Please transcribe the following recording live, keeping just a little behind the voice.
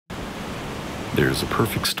There's a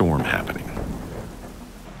perfect storm happening.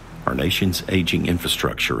 Our nation's aging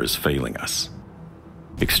infrastructure is failing us.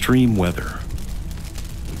 Extreme weather,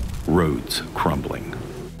 roads crumbling,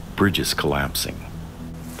 bridges collapsing,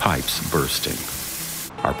 pipes bursting,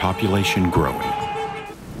 our population growing,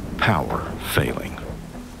 power failing.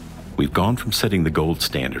 We've gone from setting the gold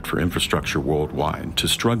standard for infrastructure worldwide to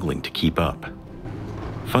struggling to keep up.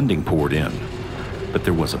 Funding poured in, but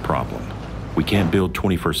there was a problem. We can't build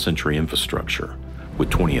 21st century infrastructure with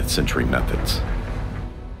 20th century methods.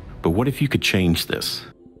 But what if you could change this?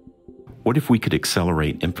 What if we could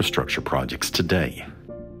accelerate infrastructure projects today?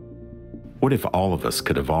 What if all of us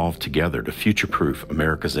could evolve together to future-proof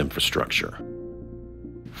America's infrastructure?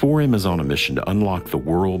 4M is on a mission to unlock the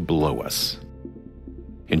world below us,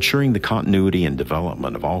 ensuring the continuity and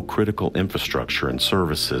development of all critical infrastructure and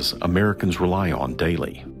services Americans rely on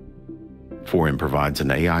daily. 4M provides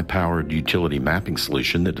an AI-powered utility mapping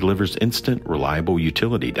solution that delivers instant, reliable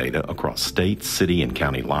utility data across state, city, and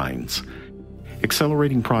county lines,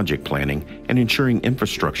 accelerating project planning and ensuring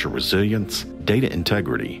infrastructure resilience, data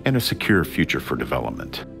integrity, and a secure future for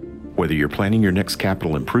development. Whether you're planning your next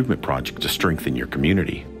capital improvement project to strengthen your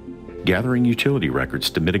community, gathering utility records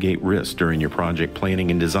to mitigate risk during your project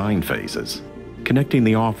planning and design phases, connecting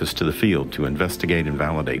the office to the field to investigate and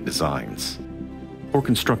validate designs, or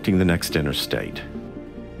constructing the next interstate,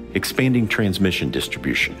 expanding transmission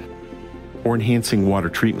distribution, or enhancing water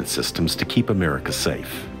treatment systems to keep America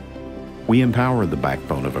safe. We empower the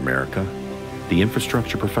backbone of America, the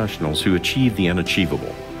infrastructure professionals who achieve the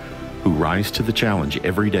unachievable, who rise to the challenge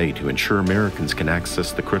every day to ensure Americans can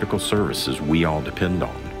access the critical services we all depend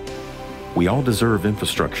on. We all deserve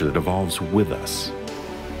infrastructure that evolves with us.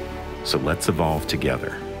 So let's evolve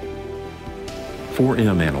together.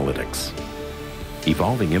 4M Analytics.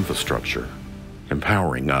 Evolving infrastructure,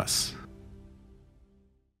 empowering us.